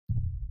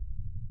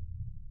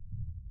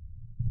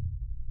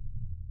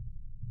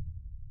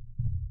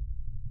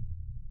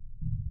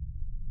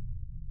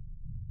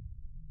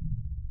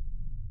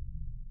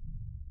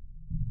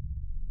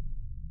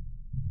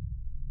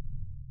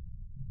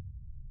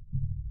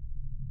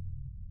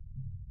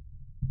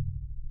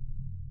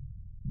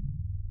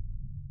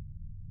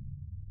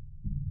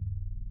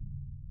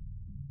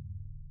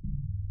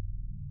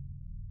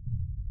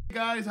Hey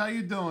guys, how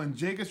you doing?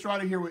 Jake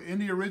Estrada here with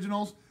Indie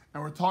Originals,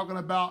 and we're talking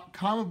about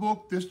comic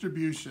book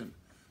distribution.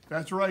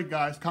 That's right,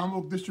 guys, comic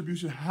book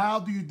distribution. How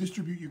do you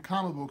distribute your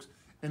comic books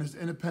in this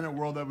independent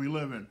world that we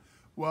live in?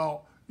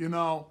 Well,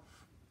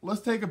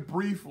 let's take a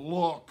brief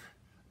look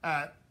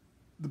at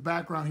the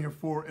background here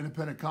for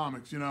independent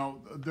comics.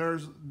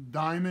 There's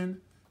Diamond,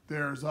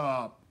 there's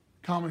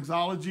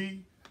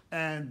Comixology,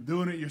 and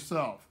doing it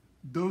yourself.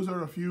 Those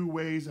are a few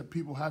ways that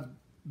people have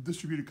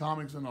distributed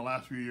comics in the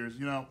last few years.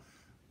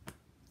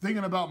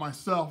 Thinking about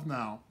myself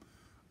now,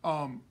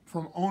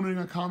 from owning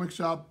a comic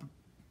shop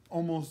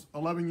almost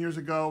 11 years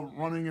ago,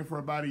 running it for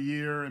about a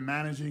year and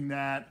managing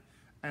that,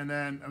 and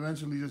then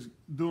eventually just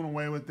doing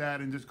away with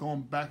that and just going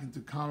back into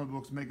comic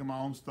books, making my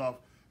own stuff,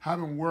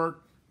 having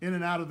worked in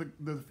and out of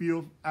the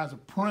field as a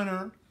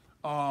printer,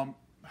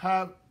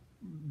 have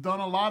done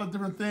a lot of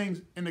different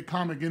things in the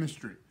comic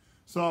industry.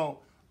 So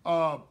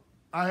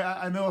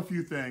I know a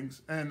few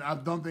things, and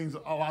I've done things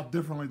a lot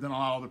differently than a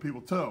lot of other people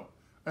too.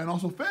 And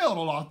also failed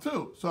a lot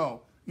too.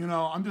 So,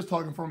 I'm just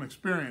talking from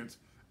experience.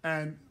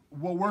 And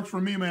what works for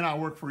me may not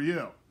work for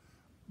you.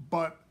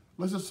 But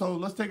let's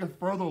take a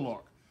further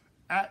look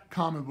at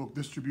comic book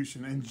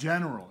distribution in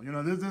general.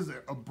 This is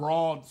a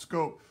broad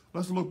scope.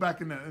 Let's look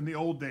back in the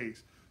old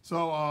days.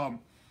 So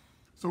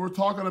we're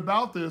talking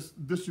about this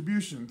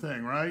distribution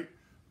thing, right?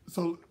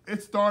 So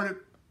it started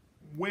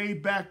way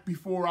back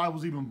before I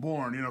was even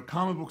born.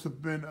 Comic books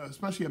have been,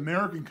 especially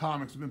American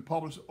comics, have been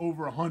published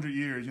over 100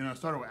 years. It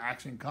started with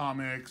Action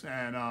Comics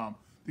and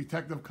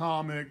Detective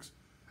Comics,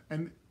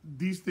 and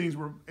these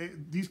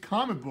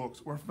comic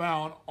books were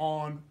found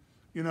on,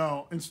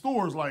 in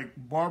stores like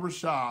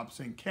barbershops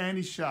and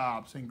candy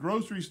shops and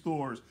grocery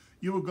stores.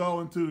 You would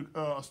go into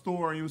a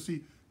store and you would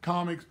see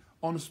comics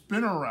on a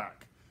spinner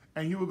rack,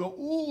 and you would go,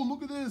 "Ooh,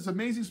 look at this,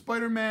 Amazing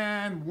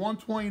Spider-Man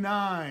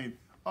 129.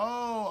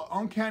 Oh,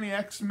 Uncanny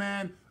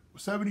X-Men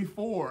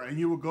 74," and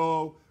you would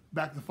go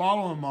back the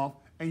following month,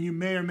 and you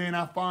may or may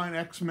not find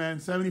X-Men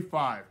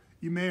 75.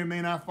 You may or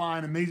may not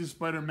find Amazing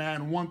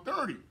Spider-Man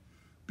 130,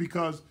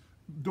 because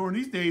during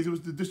these days it was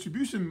the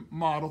distribution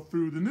model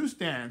through the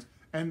newsstands,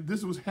 and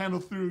this was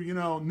handled through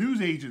news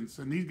agents,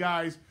 and these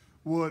guys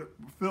would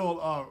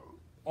fill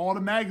all the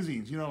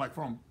magazines, like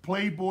from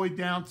Playboy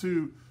down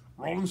to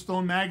Rolling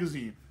Stone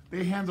magazine.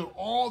 They handled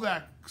all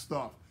that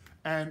stuff,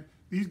 and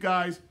these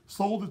guys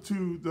sold it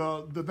to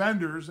the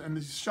vendors and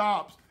the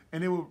shops,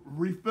 and they would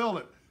refill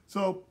it.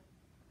 So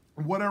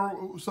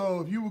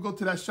if you would go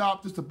to that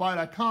shop just to buy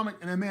that comic,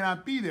 and it may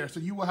not be there, so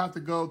you will have to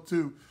go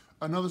to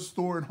another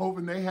store and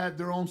hoping they had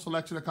their own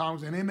selection of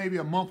comics, and they may be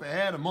a month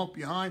ahead, a month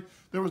behind.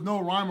 There was no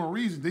rhyme or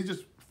reason. They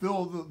just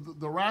filled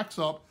the racks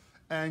up,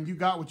 and you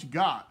got what you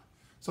got.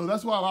 So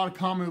that's why a lot of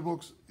comic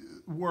books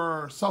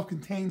were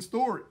self-contained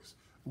stories,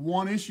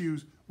 one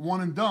issues, one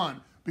and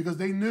done, because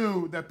they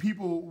knew that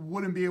people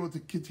wouldn't be able to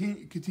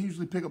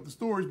continuously pick up the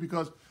stories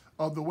because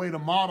of the way the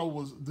model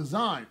was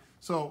designed.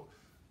 So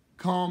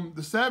come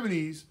the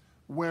 70s,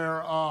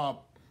 where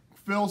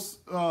Phil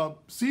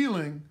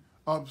Sealing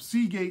of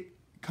Seagate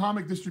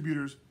Comic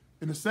Distributors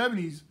in the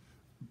 70s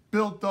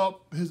built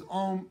up his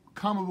own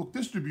comic book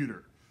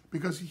distributor,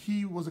 because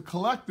he was a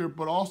collector,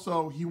 but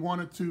also he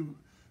wanted to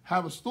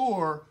have a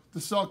store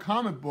to sell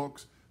comic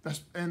books,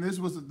 and this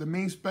was the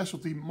main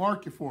specialty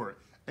market for it.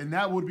 And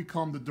that would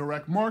become the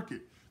direct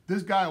market.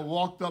 This guy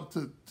walked up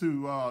to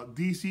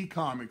DC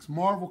Comics,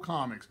 Marvel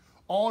Comics,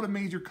 all the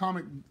major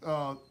comic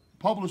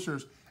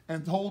publishers,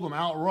 and told them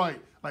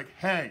outright, like,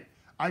 "Hey,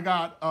 I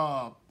got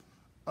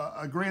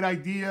a great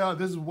idea.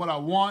 This is what I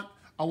want.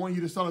 I want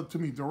you to sell it to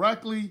me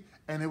directly,"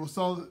 and it will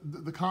sell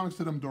the comics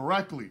to them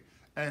directly.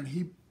 And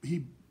he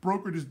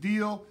brokered his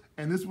deal,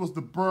 and this was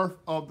the birth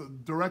of the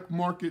direct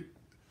market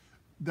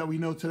that we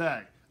know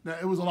today. Now,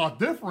 it was a lot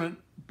different,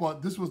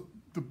 but this was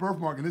the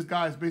birthmark, and this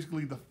guy is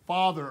basically the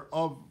father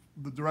of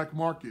the direct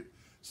market.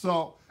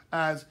 So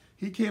as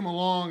he came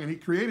along and he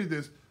created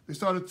this, they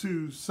started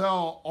to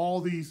sell all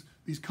these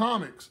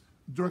comics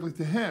directly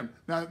to him.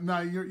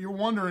 Now you're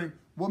wondering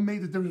what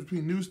made the difference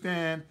between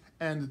newsstand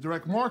and the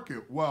direct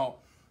market.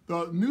 Well,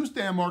 the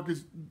newsstand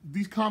markets,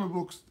 these comic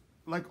books,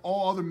 like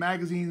all other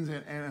magazines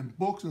and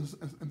books and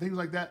things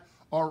like that,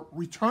 are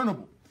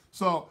returnable.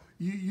 So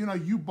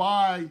you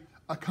buy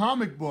a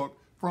comic book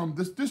from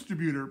this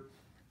distributor,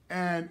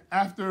 and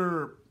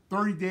after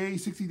 30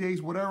 days, 60 days,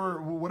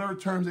 whatever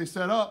terms they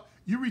set up,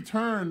 you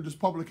return this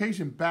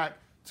publication back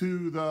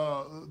to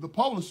the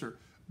publisher.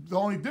 The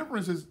only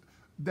difference is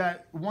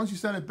that once you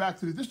send it back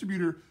to the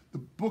distributor, the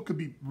book could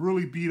be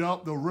really beat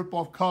up. They'll rip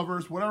off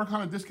covers, whatever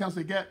kind of discounts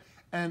they get,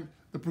 and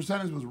the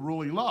percentage was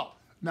really low.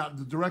 Now,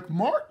 the direct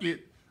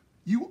market,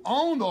 you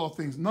owned all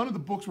things. None of the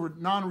books were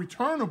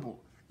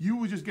non-returnable. You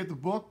would just get the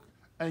book,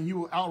 and you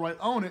would outright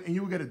own it, and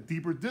you would get a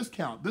deeper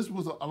discount. This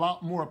was a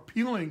lot more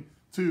appealing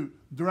to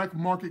direct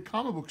market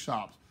comic book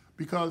shops,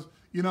 because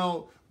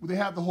they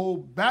had the whole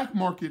back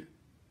market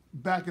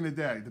back in the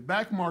day. The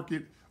back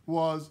market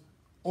was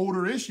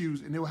older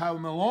issues, and they would have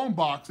them in long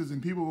boxes,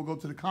 and people would go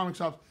to the comic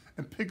shops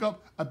and pick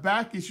up a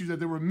back issue that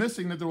they were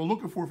missing that they were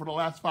looking for the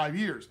last 5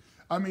 years.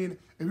 I mean,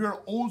 if you're an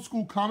old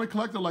school comic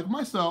collector like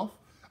myself,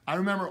 I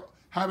remember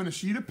having a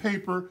sheet of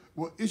paper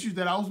with issues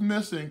that I was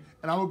missing,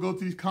 and I would go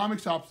to these comic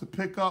shops to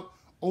pick up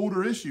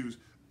older issues.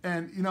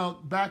 And, you know,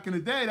 back in the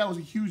day, that was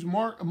a huge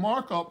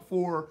markup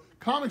for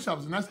comic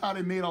shops, and that's how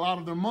they made a lot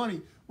of their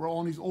money, were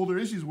on these older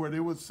issues where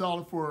they would sell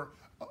it for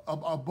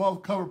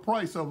above cover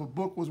price. So if a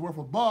book was worth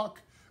 $1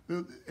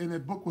 and the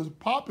book was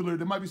popular,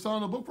 they might be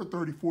selling the book for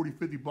 30, 40,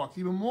 50 bucks,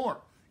 even more,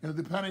 you know,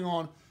 depending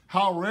on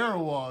how rare it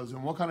was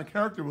and what kind of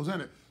character was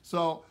in it.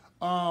 So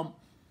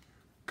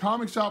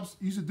comic shops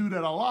used to do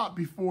that a lot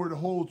before the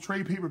whole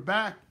trade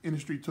paperback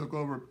industry took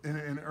over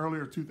in the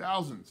earlier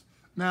 2000s.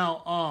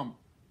 Now,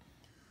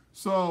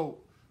 so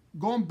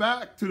going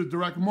back to the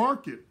direct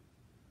market,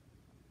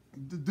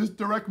 this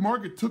direct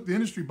market took the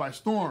industry by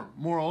storm,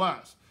 more or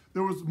less.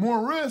 There was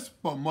more risk,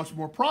 but much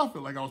more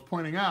profit, like I was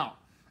pointing out.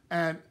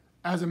 And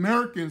as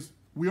Americans,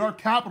 we are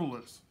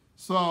capitalists.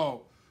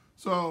 So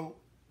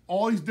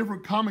all these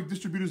different comic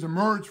distributors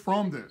emerged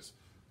from this.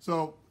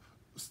 So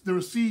there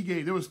was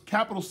Seagate, there was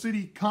Capital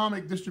City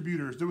comic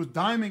distributors, there was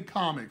Diamond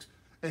Comics,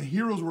 and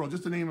Heroes World,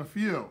 just to name a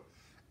few.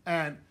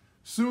 And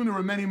soon there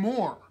were many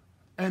more.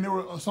 And there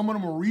were some of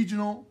them were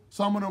regional,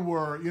 some of them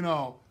were, you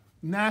know,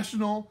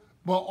 national,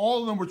 but all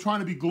of them were trying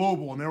to be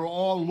global, and they were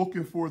all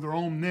looking for their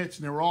own niche,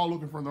 and they were all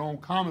looking for their own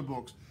comic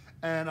books.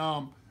 And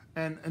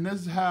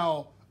this is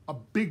how a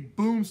big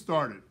boom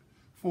started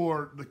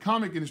for the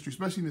comic industry,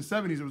 especially in the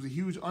 70s. It was a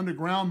huge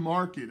underground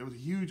market. It was a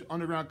huge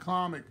underground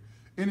comic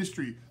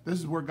industry. This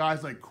is where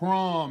guys like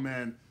Crumb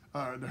and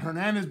the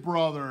Hernandez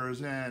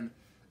brothers and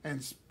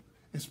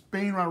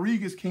Spain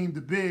Rodriguez came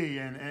to be,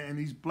 and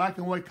these black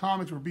and white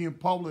comics were being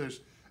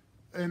published,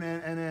 and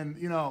then,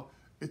 you know,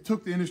 it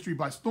took the industry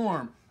by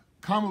storm.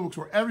 Comic books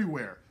were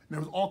everywhere, and there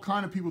was all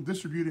kind of people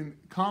distributing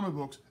comic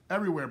books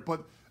everywhere.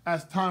 But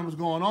as time was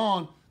going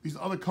on, these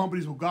other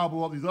companies would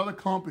gobble up these other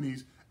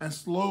companies, and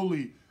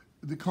slowly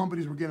the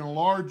companies were getting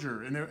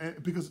larger.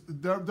 And because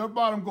their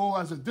bottom goal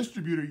as a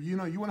distributor, you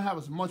know, you want to have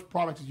as much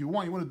products as you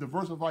want. You want to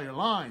diversify your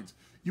lines.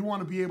 You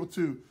want to be able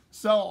to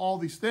sell all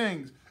these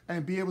things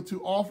and be able to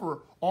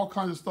offer all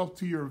kinds of stuff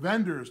to your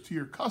vendors, to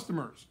your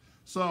customers.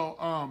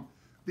 So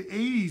the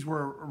 80s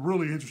were a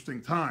really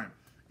interesting time,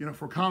 you know,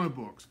 for comic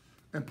books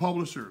and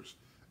publishers.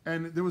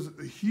 And there was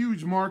a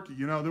huge market,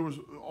 you know, there was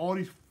all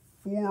these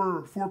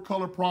four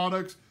color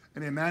products,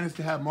 and they managed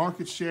to have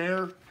market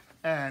share,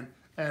 and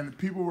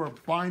people were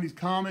buying these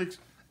comics,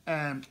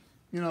 and,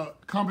 you know,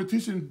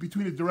 competition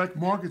between the direct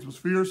markets was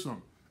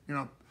fearsome. You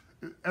know,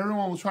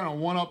 everyone was trying to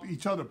one-up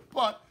each other,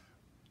 but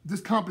this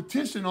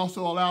competition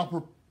also allowed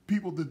for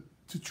people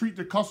to treat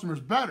their customers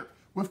better.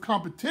 With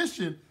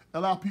competition,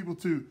 allow people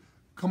to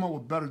come up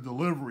with better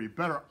delivery,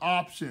 better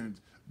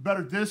options,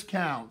 better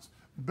discounts,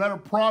 better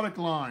product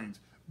lines,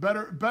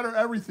 better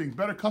everything,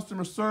 better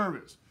customer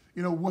service.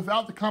 You know,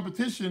 without the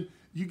competition,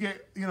 you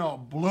get, you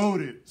know,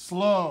 bloated,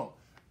 slow,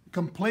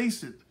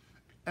 complacent.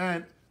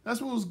 And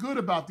that's what was good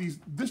about these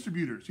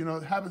distributors, you know,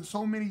 having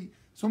so many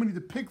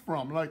to pick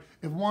from. Like,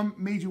 if one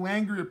made you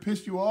angry or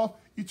pissed you off,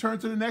 you turn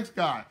to the next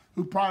guy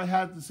who probably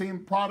had the same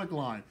product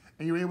line,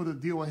 and you're able to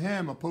deal with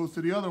him opposed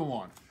to the other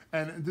one.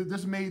 And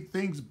this made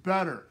things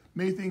better,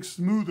 made things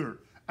smoother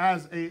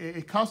as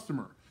a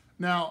customer.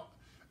 Now,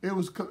 it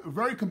was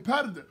very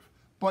competitive,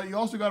 but you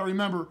also got to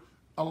remember,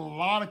 a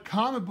lot of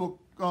comic book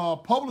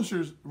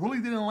publishers really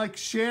didn't like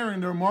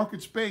sharing their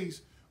market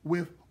space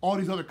with all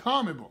these other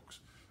comic books.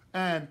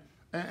 And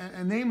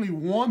namely,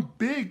 one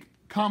big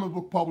comic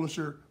book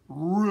publisher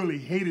really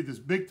hated this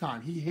big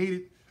time.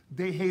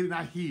 They hated,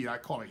 not he, I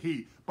call it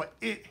he, but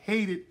it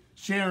hated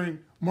sharing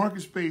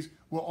market space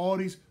with all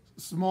these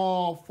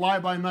small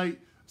fly-by-night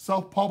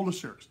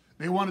self-publishers.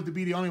 They wanted to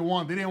be the only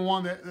one. They didn't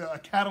want a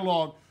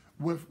catalog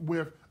with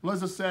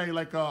let's just say,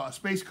 like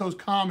Space Coast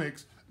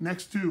Comics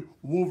next to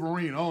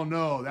Wolverine. Oh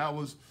no, that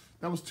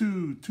was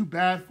too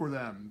bad for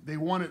them. They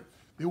wanted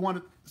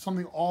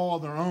something all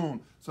their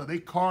own. So they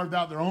carved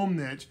out their own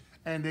niche,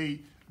 and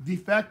they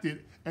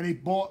defected, and they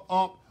bought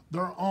up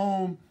their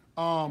own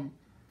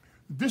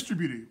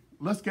distributor.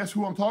 Let's guess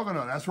who I'm talking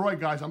about. That's right,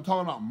 guys. I'm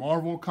talking about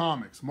Marvel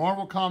Comics.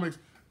 Marvel Comics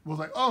was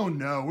like, oh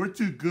no, we're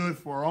too good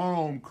for our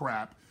own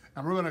crap,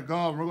 and we're gonna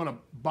go and we're gonna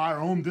buy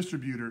our own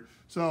distributor.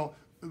 So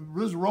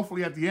this is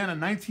roughly at the end of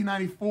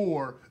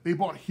 1994, they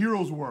bought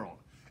Heroes World,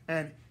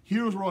 and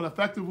Heroes World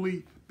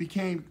effectively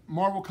became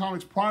Marvel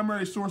Comics'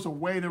 primary source of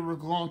way they were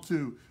going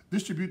to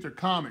distribute their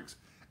comics.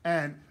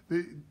 And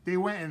they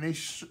went and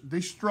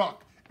they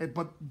struck,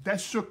 but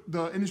that shook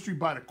the industry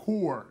by the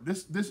core.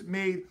 This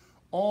made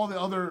all the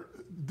other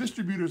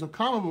distributors of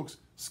comic books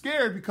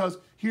scared, because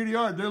here they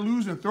are, they're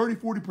losing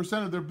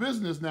 30–40% of their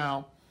business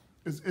now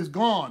is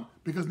gone,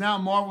 because now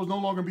Marvel is no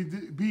longer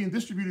being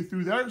distributed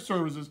through their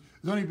services.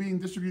 It's only being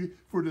distributed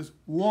for this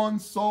one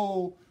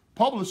sole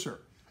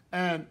publisher.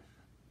 And,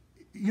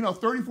 you know,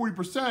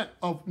 30–40%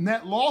 of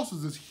net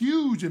losses is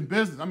huge in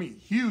business. I mean,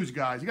 huge,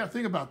 guys. You got to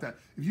think about that.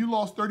 If you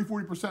lost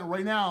 30–40%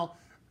 right now,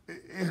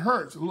 it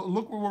hurts.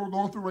 Look what we're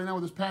going through right now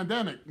with this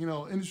pandemic. You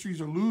know, industries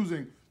are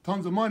losing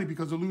tons of money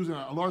because they're losing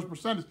a large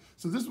percentage.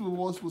 So this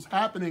was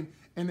happening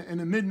in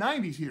the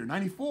mid-90s here,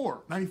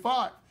 94,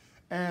 95.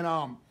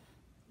 And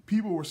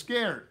people were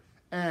scared.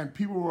 And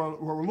people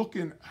were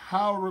looking,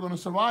 how are we going to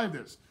survive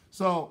this?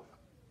 So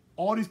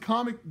all these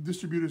comic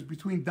distributors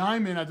between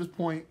Diamond at this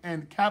point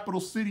and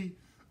Capital City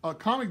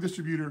comic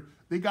distributor,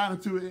 they got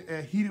into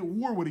a heated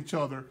war with each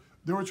other.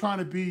 They were trying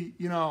to be,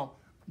 you know,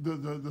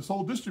 the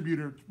sole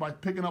distributor by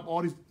picking up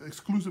all these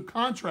exclusive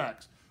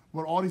contracts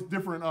with all these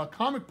different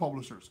comic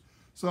publishers.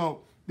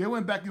 So they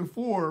went back and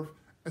forth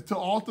until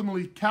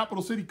ultimately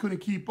Capital City couldn't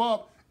keep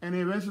up, and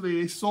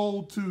eventually they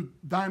sold to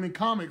Diamond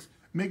Comics,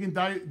 making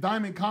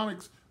Diamond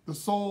Comics the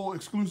sole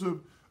exclusive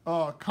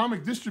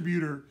comic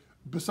distributor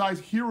besides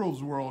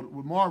Heroes World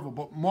with Marvel.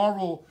 But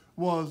Marvel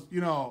was,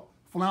 you know,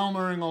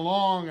 floundering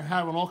along and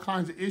having all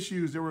kinds of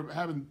issues. They were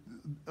having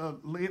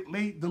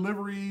late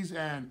deliveries,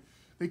 and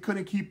they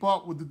couldn't keep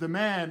up with the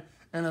demand.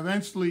 And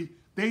eventually,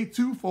 they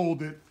too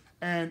folded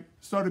and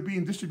started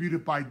being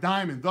distributed by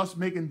Diamond, thus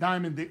making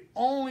Diamond the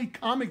only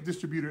comic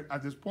distributor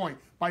at this point.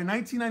 By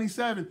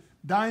 1997,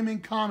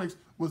 Diamond Comics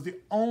was the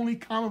only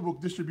comic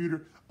book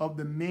distributor of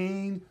the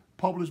main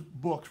published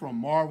books from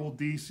Marvel,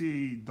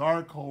 DC,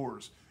 Dark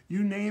Horse,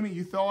 you name it,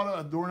 you thought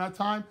of during that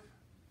time,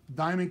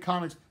 Diamond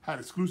Comics had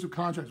exclusive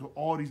contracts with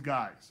all these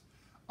guys.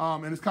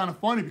 And it's kind of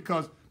funny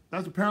because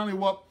that's apparently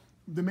what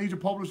the major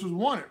publishers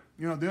wanted.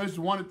 You know, they just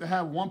wanted to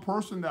have one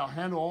person that'll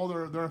handle all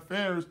their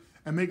affairs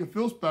and make it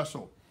feel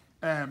special.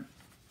 And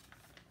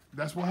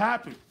that's what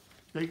happened.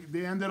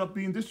 They ended up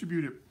being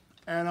distributed.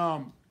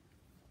 And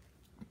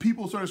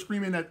people started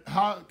screaming that,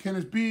 how can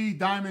it be?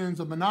 Diamond's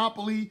a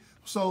monopoly.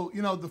 So,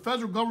 you know, the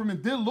federal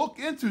government did look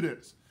into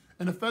this.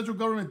 And the federal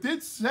government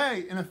did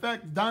say, in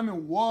effect,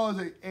 Diamond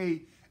was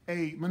a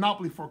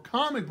monopoly for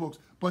comic books,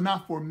 but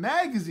not for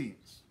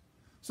magazines.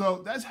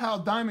 So that's how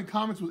Diamond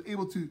Comics was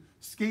able to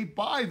skate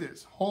by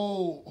this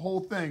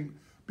whole thing,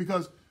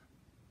 because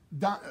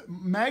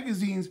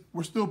magazines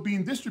were still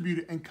being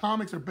distributed, and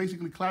comics are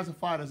basically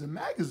classified as a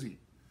magazine.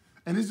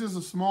 And it's just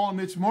a small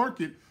niche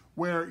market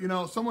where, you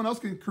know, someone else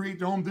can create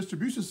their own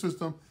distribution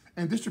system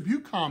and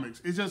distribute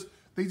comics. It's just,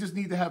 they just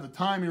need to have the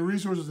time and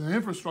resources and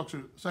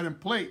infrastructure set in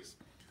place.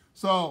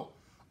 So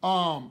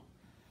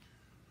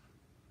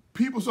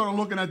people started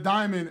looking at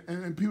Diamond,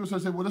 and people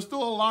started saying, well, there's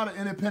still a lot of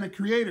independent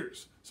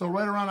creators. So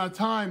right around that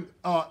time,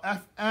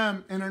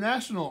 FM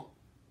International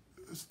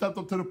stepped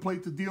up to the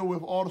plate to deal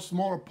with all the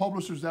smaller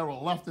publishers that were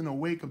left in the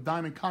wake of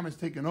Diamond Comics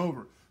taking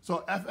over.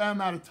 So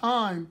FM at a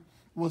time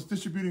was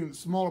distributing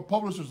smaller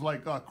publishers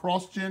like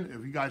CrossGen.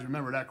 If you guys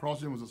remember that,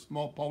 CrossGen was a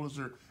small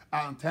publisher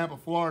out in Tampa,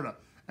 Florida.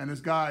 And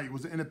this guy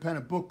was an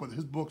independent book, but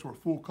his books were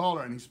full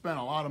color, and he spent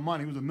a lot of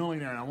money. He was a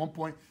millionaire. And at one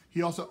point,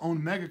 he also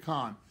owned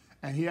MegaCon,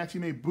 and he actually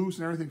made booths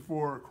and everything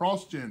for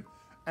CrossGen.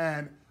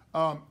 And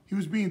he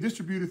was being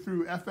distributed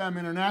through FM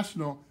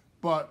International,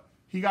 but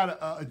he got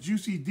a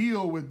juicy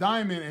deal with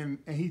Diamond,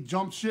 and he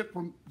jumped ship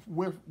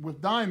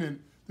with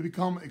Diamond to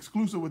become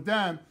exclusive with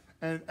them,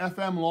 and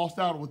FM lost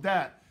out with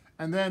that.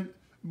 And then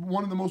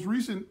one of the most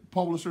recent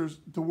publishers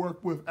to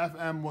work with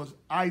FM was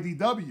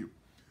IDW.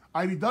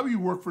 IDW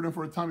worked for them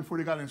for a time before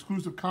they got an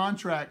exclusive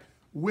contract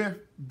with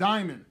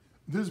Diamond.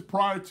 This is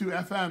prior to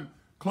FM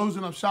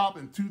closing up shop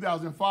in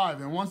 2005.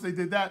 And once they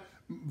did that,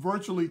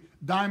 virtually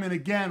Diamond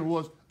again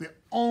was the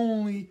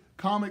only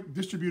comic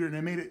distributor, and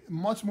they made it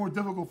much more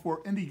difficult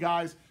for indie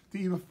guys to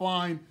even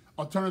find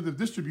alternative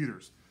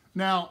distributors.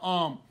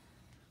 Now,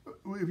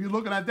 if you're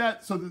looking at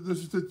that, so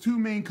there's the two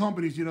main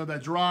companies, you know,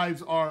 that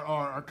drives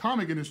our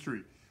comic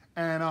industry.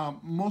 And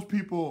most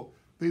people,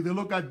 they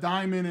look at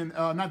Diamond and,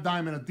 not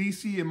Diamond,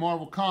 DC and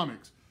Marvel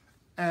Comics.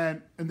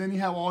 And then you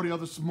have all the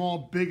other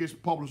small,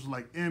 biggest publishers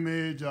like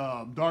Image,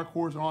 Dark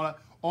Horse, and all that,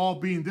 all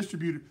being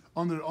distributed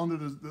under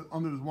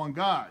this one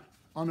guy,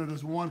 under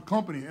this one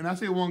company. And I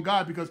say one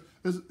guy because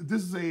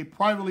this is a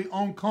privately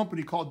owned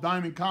company called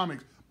Diamond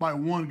Comics by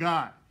one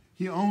guy.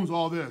 He owns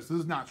all this. This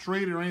is not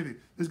traded or anything.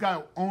 This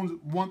guy owns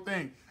one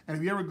thing. And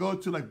if you ever go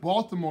to like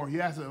Baltimore, he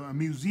has a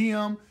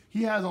museum.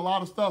 He has a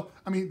lot of stuff.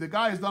 I mean, the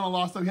guy has done a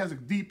lot of stuff. He has a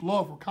deep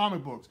love for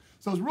comic books.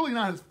 So it's really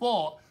not his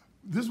fault.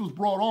 This was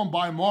brought on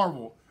by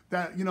Marvel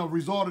that, you know,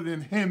 resulted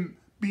in him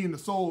being the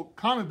sole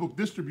comic book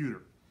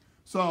distributor.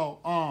 So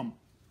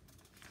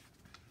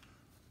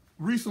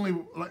recently,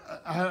 like,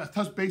 I had a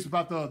touch base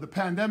about the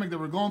pandemic that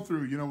we're going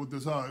through, you know, with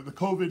this the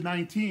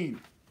COVID-19,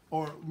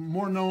 or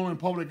more known in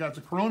public as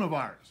the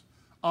coronavirus.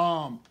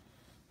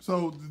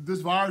 So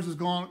this virus has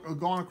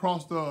gone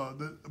across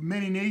the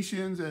many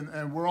nations,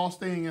 and we're all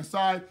staying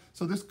inside.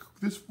 So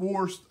this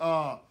forced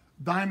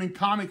Diamond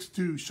Comics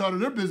to shutter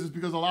their business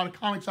because a lot of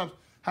comic shops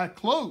had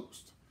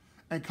closed,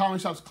 and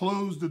comic shops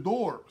closed the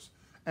doors.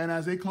 And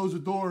as they closed the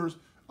doors,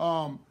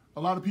 a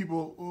lot of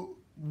people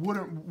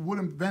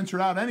wouldn't venture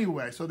out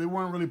anyway, so they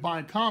weren't really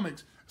buying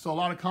comics. So a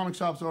lot of comic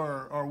shops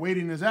are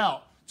waiting this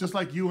out, just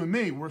like you and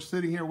me. We're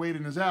sitting here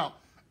waiting this out,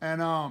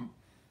 and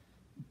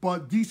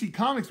but DC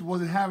Comics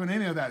wasn't having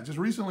any of that. Just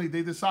recently,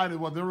 they decided,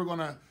 well, they were going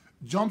to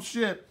jump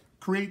ship,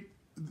 create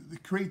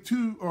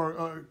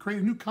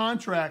new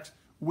contracts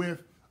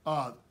with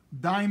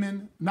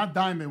not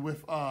Diamond,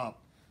 with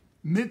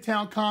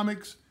Midtown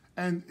Comics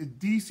and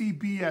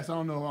DCBS. I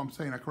don't know if I'm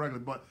saying that correctly,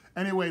 but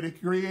anyway, they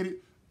created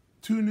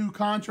 2 new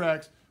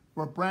contracts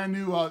for brand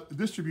new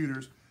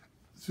distributors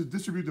to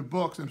distribute the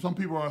books, and some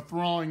people are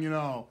throwing,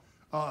 a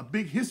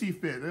big hissy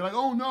fit. They're like,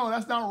 oh no,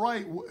 that's not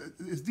right.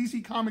 It's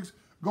DC Comics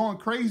going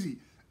crazy.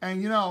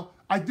 And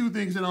I do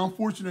think it's an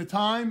unfortunate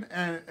time,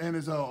 and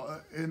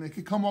it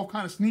can come off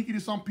kind of sneaky to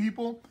some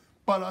people.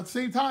 But at the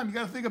same time, you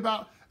got to think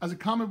about, as a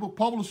comic book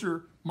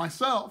publisher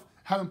myself,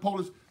 having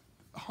published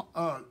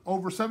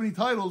over 70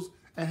 titles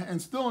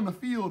and still in the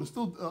field, and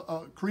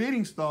still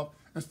creating stuff,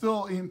 and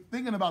still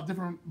thinking about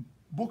different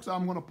books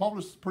I'm going to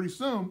publish pretty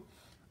soon.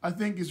 I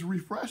think is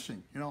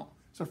refreshing.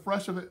 It's a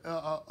fresh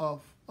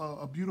of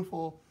a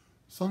beautiful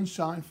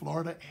sunshine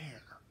Florida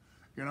air.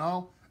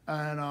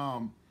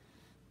 And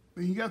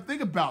you got to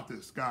think about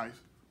this, guys.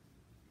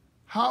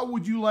 How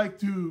would you like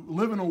to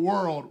live in a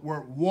world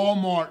where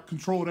Walmart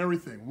controlled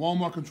everything?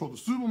 Walmart controlled the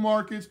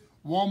supermarkets.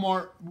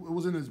 Walmart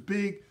was in this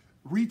big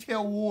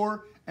retail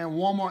war, and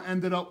Walmart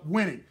ended up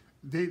winning.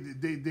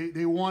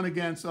 They won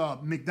against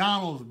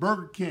McDonald's,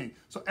 Burger King.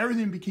 So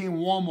everything became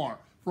Walmart,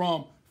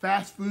 from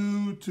fast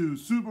food to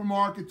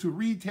supermarket to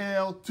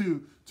retail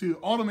to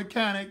auto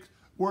mechanics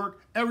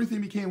work.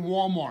 Everything became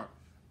Walmart,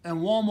 and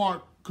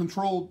Walmart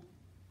controlled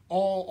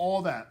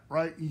all that,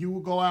 right? You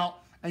will go out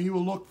and you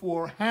will look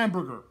for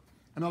hamburger,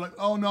 and they're like,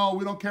 oh no,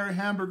 we don't carry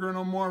hamburger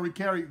no more. We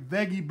carry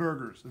veggie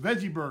burgers.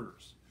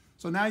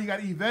 So now you got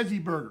to eat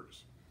veggie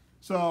burgers.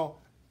 So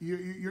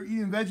you're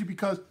eating veggie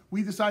because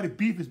we decided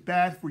beef is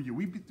bad for you.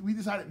 We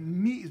decided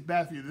meat is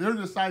bad for you. They're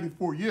deciding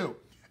for you,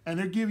 and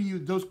they're giving you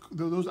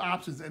those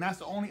options, and that's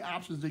the only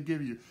options they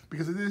give you,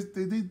 because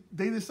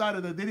they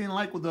decided that they didn't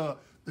like what the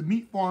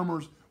meat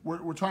farmers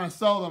were trying to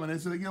sell them, and they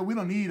said, we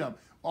don't need them.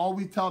 All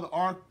we tell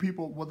our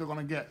people what they're going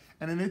to get,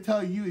 and then they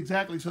tell you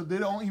exactly. So they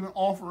don't even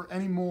offer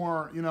any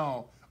more,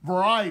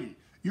 variety.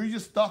 You're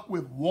just stuck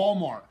with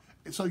Walmart.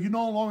 So you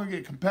no longer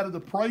get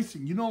competitive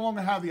pricing. You no longer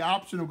have the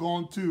option of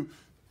going to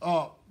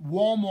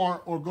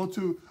Walmart or go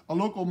to a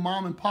local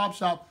mom and pop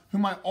shop who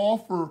might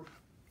offer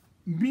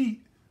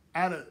meat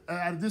at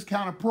a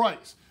discounted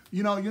price.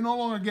 You're no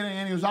longer getting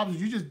any of those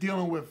options. You're just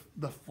dealing with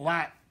the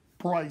flat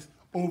price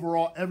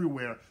overall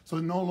everywhere. So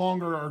no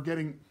longer are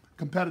getting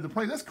competitive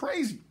price. That's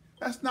crazy.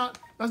 That's not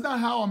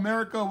how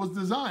America was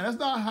designed. That's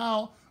not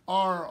how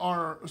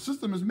our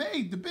system is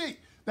made to be.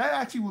 That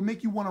actually would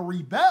make you want to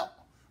rebel,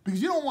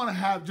 because you don't want to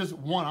have just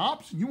one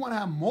option. You want to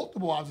have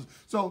multiple options.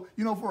 So,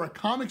 for a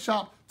comic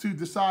shop to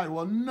decide,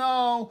 well,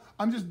 no,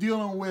 I'm just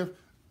dealing with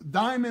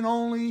Diamond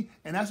only,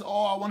 and that's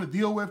all I want to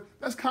deal with.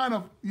 That's kind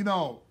of,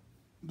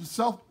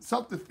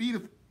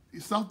 self-defeating.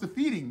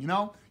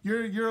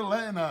 You're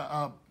letting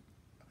a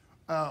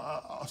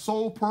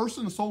sole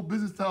person, a sole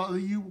business tell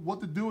you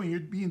what to do, and you're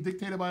being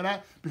dictated by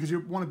that because you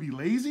want to be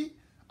lazy.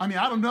 I mean,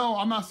 I don't know.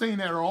 I'm not saying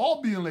that they're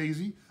all being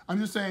lazy. I'm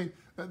just saying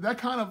that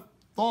kind of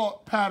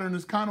thought pattern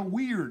is kind of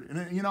weird, and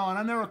and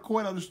I never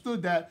quite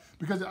understood that,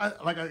 because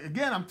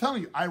again, I'm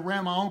telling you, I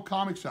ran my own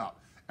comic shop,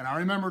 and I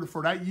remember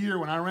for that year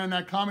when I ran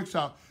that comic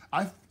shop,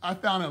 I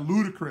found it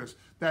ludicrous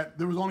that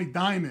there was only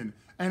Diamond,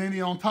 and then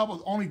on top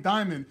of only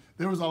Diamond,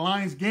 there was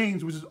Alliance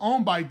Games, which is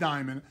owned by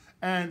Diamond,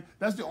 and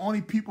that's the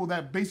only people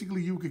that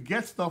basically you could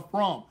get stuff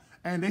from,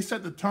 and they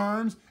set the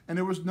terms, and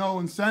there was no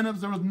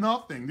incentives, there was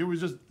nothing, there was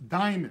just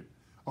Diamond,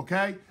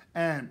 okay,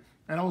 and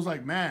I was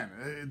like, man,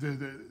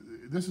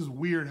 this is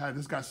weird how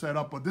this got set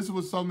up, but this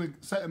was something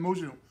set in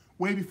motion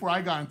way before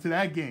I got into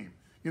that game.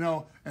 In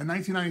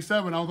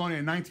 1997, I was only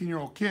a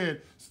 19-year-old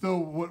kid, still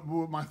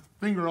with my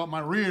finger up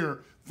my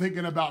rear,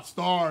 thinking about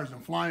stars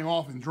and flying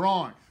off and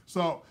drawing.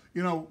 So,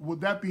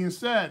 with that being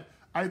said,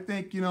 I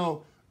think,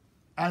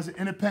 as an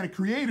independent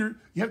creator,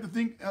 you have to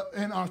think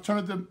in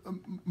alternative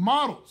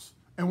models.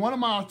 And one of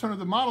my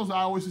alternative models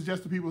I always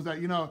suggest to people is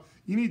that, you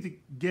need to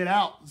get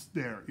out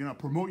there,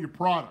 promote your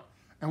product.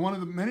 And one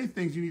of the many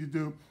things you need to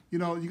do, you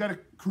got to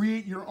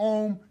create your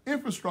own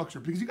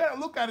infrastructure, because you got to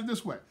look at it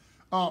this way.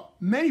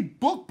 Many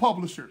book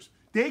publishers,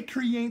 they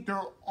create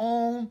their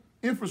own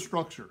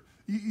infrastructure.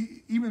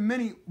 Even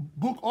many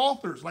book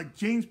authors like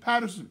James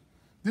Patterson.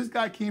 This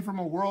guy came from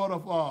a world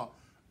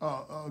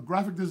of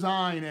graphic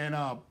design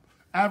and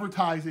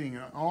advertising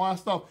and all that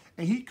stuff,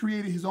 and he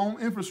created his own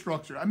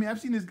infrastructure. I mean,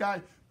 I've seen this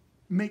guy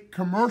make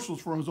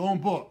commercials for his own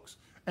books,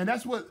 and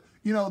that's what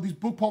these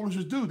book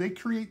publishers do. They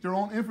create their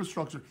own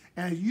infrastructure.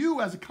 And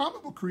you, as a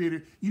comic book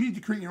creator, you need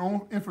to create your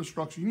own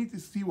infrastructure. You need to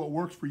see what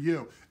works for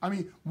you. I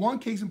mean, one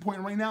case in point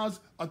right now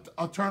is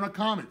Turner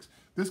Comics.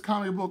 This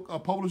comic book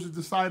publisher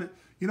decided,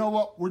 you know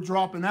what, we're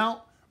dropping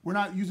out. We're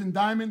not using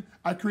Diamond.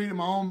 I created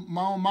my own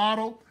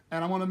model,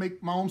 and I want to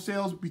make my own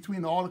sales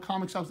between all the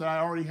comic shops that I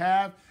already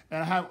have,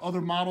 and I have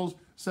other models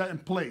set in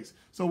place.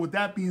 So with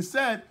that being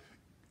said,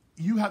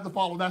 you have to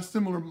follow that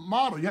similar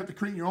model. You have to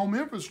create your own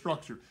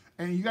infrastructure.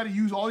 And you got to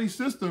use all these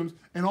systems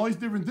and all these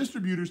different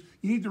distributors.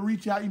 You need to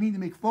reach out. You need to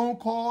make phone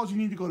calls. You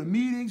need to go to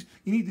meetings.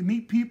 You need to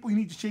meet people. You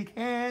need to shake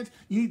hands.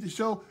 You need to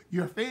show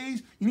your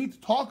face. You need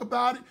to talk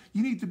about it.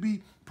 You need to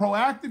be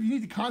proactive. You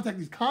need to contact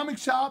these comic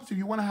shops. If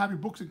you want to have your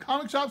books in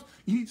comic shops,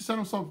 you need to send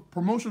them some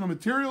promotional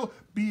material,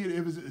 be it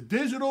if it's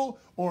digital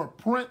or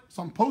print,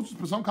 some posters,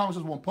 but some comic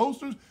shops want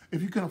posters.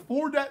 If you can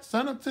afford that,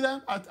 send them to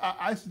them.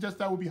 I suggest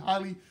that would be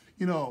highly,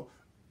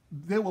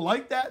 they will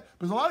like that,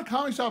 because a lot of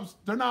comic shops,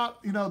 they're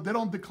not, they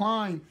don't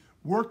decline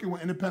working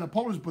with independent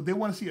publishers, but they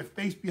want to see a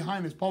face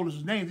behind this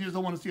publisher's name. They just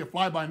don't want to see a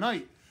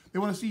fly-by-night. They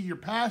want to see your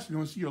passion. They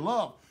want to see your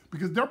love,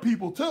 because they're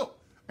people too.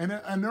 And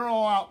they're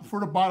all out for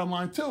the bottom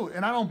line too.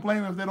 And I don't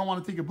blame them if they don't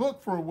want to take a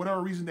book for whatever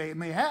reason they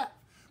may have.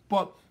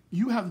 But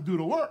you have to do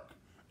the work.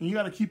 And you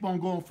got to keep on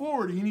going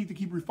forward. And you need to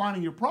keep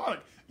refining your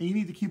product. And you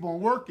need to keep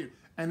on working.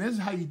 And this is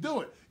how you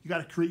do it. You got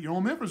to create your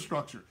own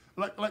infrastructure.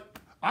 Like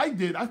I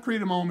did. I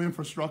created my own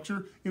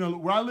infrastructure.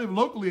 Where I live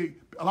locally,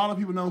 a lot of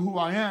people know who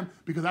I am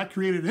because I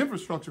created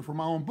infrastructure for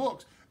my own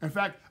books. In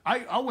fact,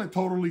 I went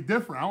totally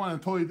different. I went in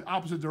totally the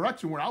opposite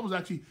direction, where I was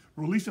actually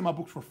releasing my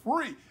books for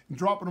free and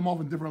dropping them off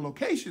in different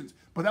locations.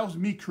 But that was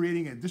me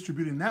creating a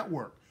distributing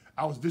network.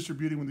 I was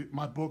distributing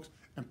my books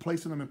and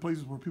placing them in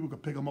places where people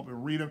could pick them up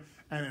and read them,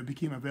 and it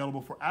became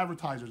available for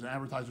advertisers and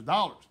advertiser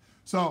dollars.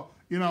 So,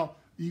 you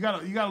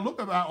gotta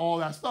look about all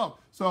that stuff.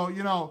 So,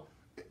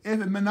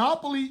 if a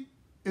monopoly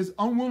is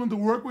unwilling to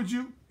work with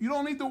you, you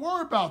don't need to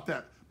worry about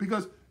that,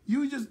 because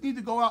you just need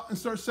to go out and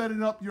start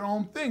setting up your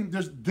own thing.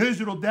 There's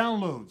digital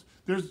downloads,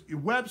 there's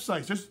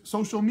websites, there's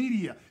social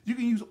media. You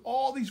can use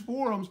all these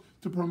forums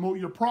to promote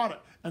your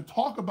product and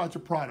talk about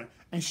your product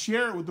and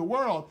share it with the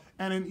world,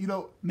 and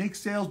then make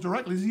sales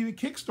directly. There's even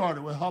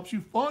Kickstarter, where it helps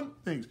you fund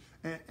things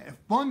and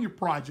fund your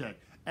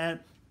project. And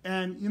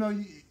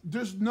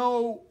there's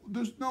no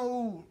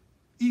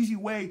easy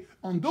way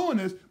on doing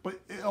this, but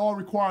it all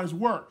requires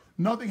work.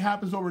 Nothing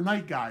happens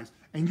overnight, guys,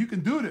 and you can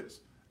do this,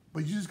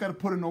 but you just got to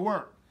put in the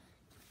work.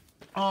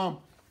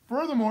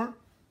 Furthermore,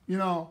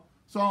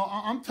 so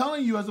I'm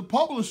telling you, as a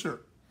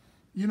publisher,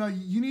 you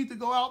need to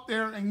go out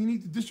there and you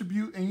need to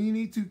distribute, and you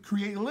need to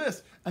create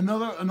lists.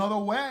 Another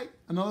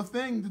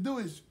thing to do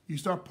is you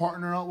start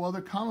partnering up with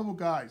other comic book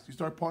guys. You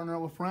start partnering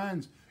up with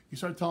friends. You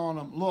start telling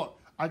them, look,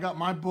 I got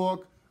my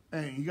book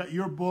and you got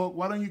your book.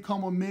 Why don't you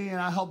come with me and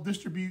I help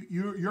distribute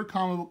your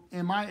comic book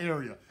in my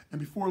area? And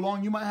before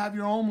long, you might have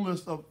your own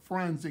list of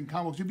friends in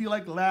comic books. You'd be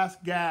like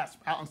Last Gasp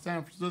out in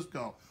San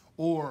Francisco,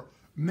 or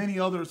many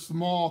other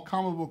small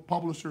comic book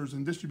publishers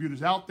and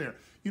distributors out there.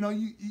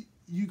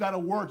 You got to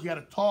work. You got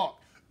to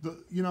talk.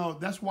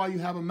 That's why you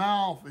have a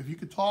mouth. If you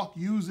could talk,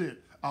 use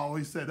it. I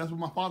always said, that's what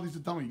my father used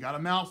to tell me. You got a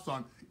mouth,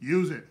 son.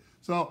 Use it.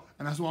 So,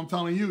 and that's what I'm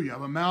telling you. You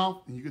have a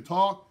mouth and you can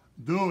talk.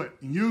 Do it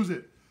and use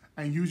it,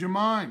 and use your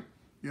mind.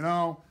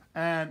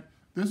 And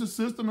there's a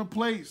system in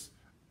place,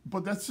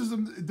 but that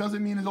system, it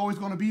doesn't mean it's always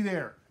going to be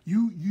there.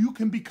 You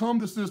can become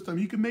the system.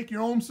 You can make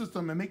your own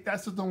system and make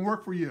that system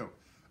work for you.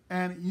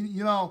 And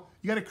you got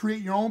to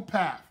create your own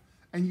path,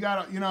 and you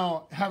got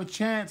to have a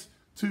chance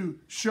to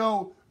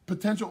show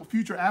potential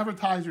future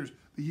advertisers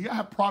that you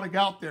have product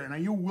out there, and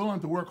that you're willing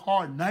to work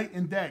hard night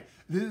and day.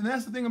 And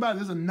that's the thing about it.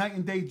 This is a night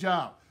and day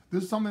job.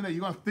 This is something that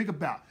you're going to think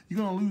about. You're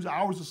going to lose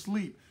hours of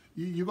sleep.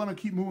 You're going to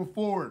keep moving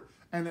forward.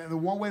 And the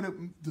one way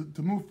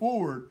to move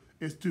forward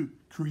is to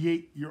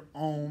create your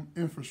own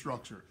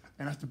infrastructure.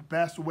 And that's the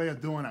best way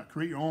of doing that.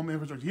 Create your own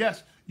infrastructure.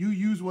 Yes, you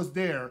use what's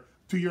there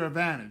to your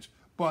advantage.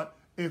 But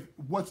if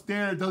what's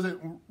there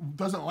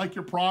doesn't like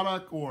your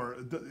product or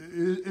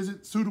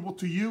isn't suitable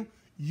to you,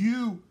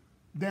 you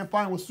then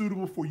find what's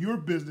suitable for your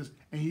business,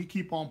 and you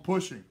keep on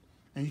pushing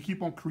and you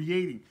keep on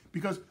creating.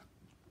 Because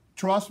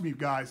trust me,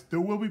 guys, there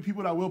will be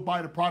people that will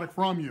buy the product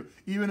from you,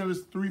 even if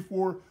it's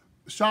 3-4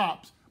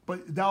 shops,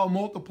 but that'll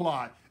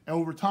multiply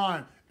over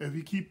time if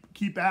you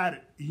keep at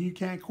it. You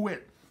can't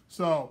quit.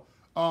 So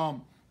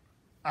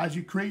as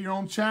you create your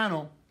own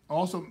channel,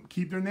 also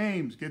keep their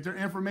names, get their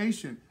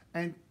information,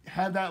 and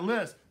have that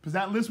list, because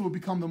that list will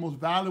become the most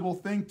valuable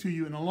thing to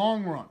you in the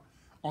long run.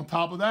 On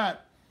top of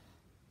that,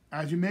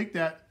 as you make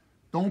that,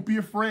 don't be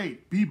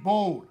afraid, be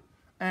bold,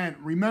 and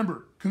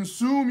remember,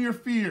 consume your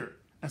fear.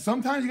 And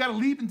sometimes you got to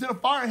leap into the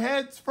fire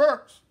head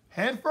first.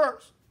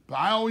 But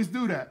I always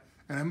do that.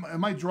 And it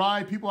might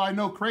drive people I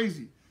know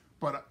crazy,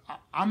 but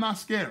I'm not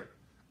scared.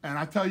 And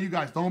I tell you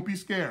guys, don't be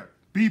scared.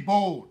 Be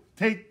bold.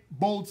 Take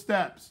bold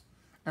steps.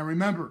 And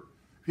remember,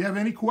 if you have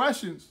any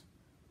questions,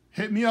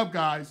 hit me up,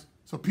 guys.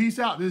 So peace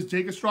out. This is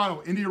Jake Estrada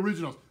with Indie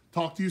Originals.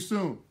 Talk to you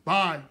soon.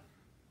 Bye.